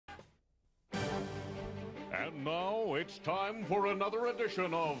And now it's time for another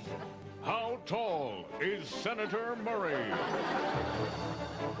edition of How Tall is Senator Murray?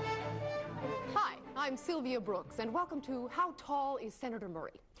 Hi, I'm Sylvia Brooks, and welcome to How Tall is Senator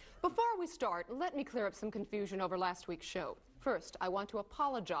Murray? Before we start, let me clear up some confusion over last week's show. First, I want to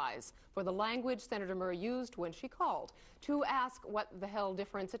apologize for the language Senator Murray used when she called to ask what the hell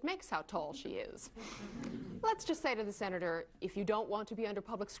difference it makes how tall she is. Let's just say to the senator, if you don't want to be under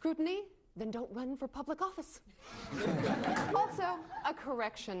public scrutiny, then don't run for public office. Also, a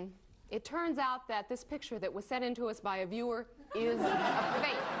correction. It turns out that this picture that was sent in to us by a viewer is a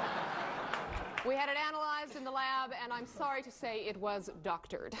fake. We had it analyzed in the lab, and I'm sorry to say it was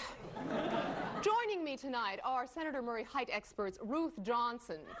doctored. Joining me tonight are Senator Murray height experts Ruth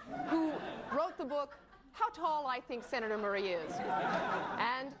Johnson, who wrote the book How Tall I Think Senator Murray Is,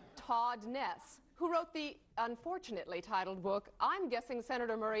 and Todd Ness, who wrote the unfortunately titled book I'm Guessing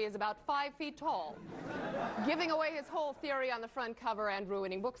Senator Murray is About 5 Feet Tall, giving away his whole theory on the front cover and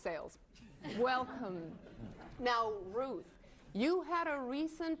ruining book sales. Welcome. Now, Ruth, you had a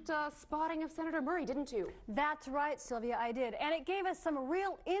recent spotting of Senator Murray, didn't you? That's right, Sylvia, I did. And it gave us some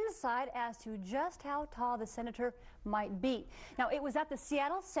real insight as to just how tall the senator might be. Now, it was at the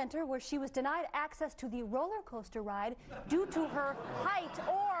Seattle Center where she was denied access to the roller coaster ride due to her height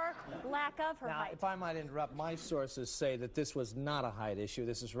or lack of her height. Now, if I might interrupt, my sources say that this was not a height issue.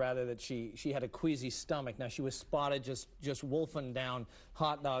 This is rather that she had a queasy stomach. Now, she was spotted just wolfing down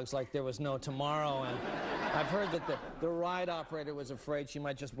hot dogs like there was no tomorrow, and I've heard that the ride operator was afraid she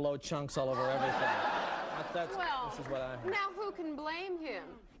might just blow chunks all over everything. Well, this is what I heard. Now who can blame him?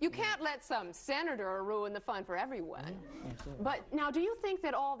 You can't let some senator ruin the fun for everyone. But now, do you think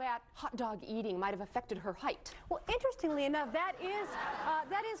that all that hot dog eating might have affected her height? Well, interestingly enough, that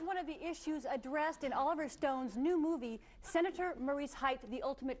is one of the issues addressed in Oliver Stone's new movie, Senator Murray's Height, The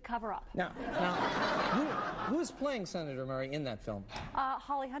Ultimate Cover-Up. Now who's playing Senator Murray in that film?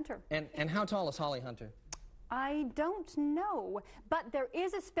 Holly Hunter. And how tall is Holly Hunter? I don't know, but there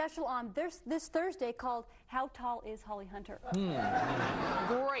is a special on this Thursday called How Tall is Holly Hunter?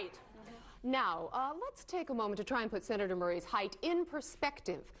 Great. Now, let's take a moment to try and put Senator Murray's height in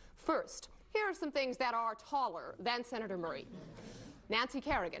perspective. First, here are some things that are taller than Senator Murray. Nancy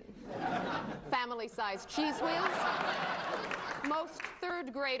Kerrigan, family-sized cheese wheels, most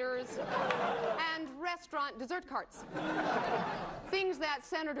third graders, and restaurant dessert carts. Things that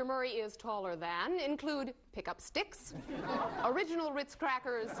Senator Murray is taller than include pickup sticks, original Ritz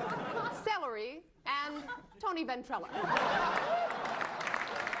crackers, celery, and Tony Ventrella.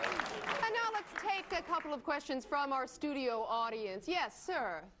 And now let's take a couple of questions from our studio audience. Yes,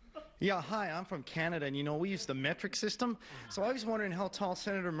 sir. Yeah, hi, I'm from Canada, and you know, we use the metric system. So I was wondering how tall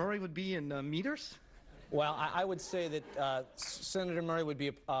Senator Murray would be in meters? Well, I would say that Senator Murray would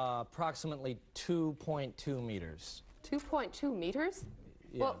be approximately 2.2 meters. 2.2 meters?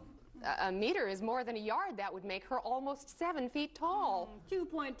 Yeah. Well, a meter is more than a yard. That would make her almost 7 feet tall.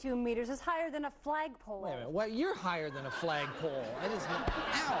 2.2 meters is higher than a flagpole. Wait a minute. Well, you're higher than a flagpole. It is not.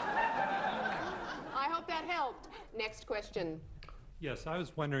 Ow! I hope that helped. Next question. Yes, I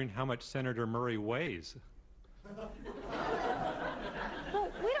was wondering how much Senator Murray weighs. Well,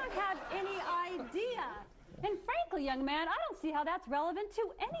 we don't have any idea. And frankly, young man, I don't see how that's relevant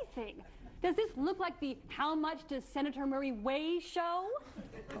to anything. Does this look like the How Much Does Senator Murray Weigh show?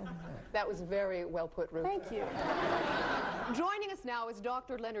 That was very well put, Ruth. Thank you. Joining us now is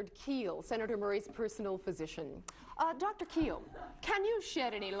Dr. Leonard Keel, Senator Murray's personal physician. Dr. Keel, can you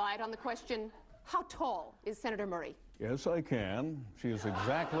shed any light on the question, how tall is Senator Murray? Yes, I can. She is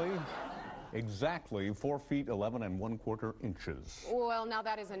exactly 4 feet 11 1/4 inches. Well, now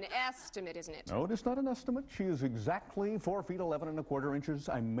that is an estimate, isn't it? No, it is not an estimate. She is exactly 4 feet 11 1/4 inches.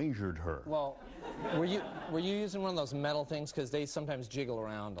 I measured her. Well, were you using one of those metal things? Because they sometimes jiggle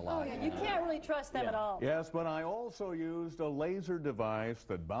around a lot. Oh, yeah, you can't really trust them at all. Yes, but I also used a laser device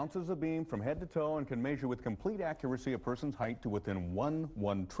that bounces a beam from head to toe and can measure with complete accuracy a person's height to within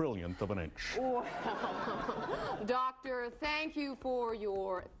 1/1 trillionth of an inch. Well, doctor, thank you for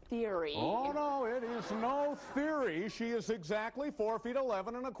your theory. Oh, no, it is no theory. She is exactly 4 feet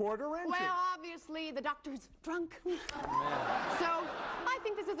 11 1/4 inches. Well, obviously, the doctor's drunk. So, I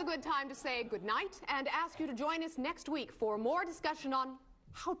think this is a good time to say good night and ask you to join us next week for more discussion on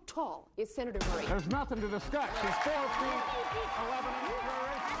how tall is Senator Murray. There's nothing to discuss. She's 4 feet 11 1/4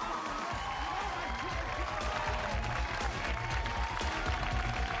 inches.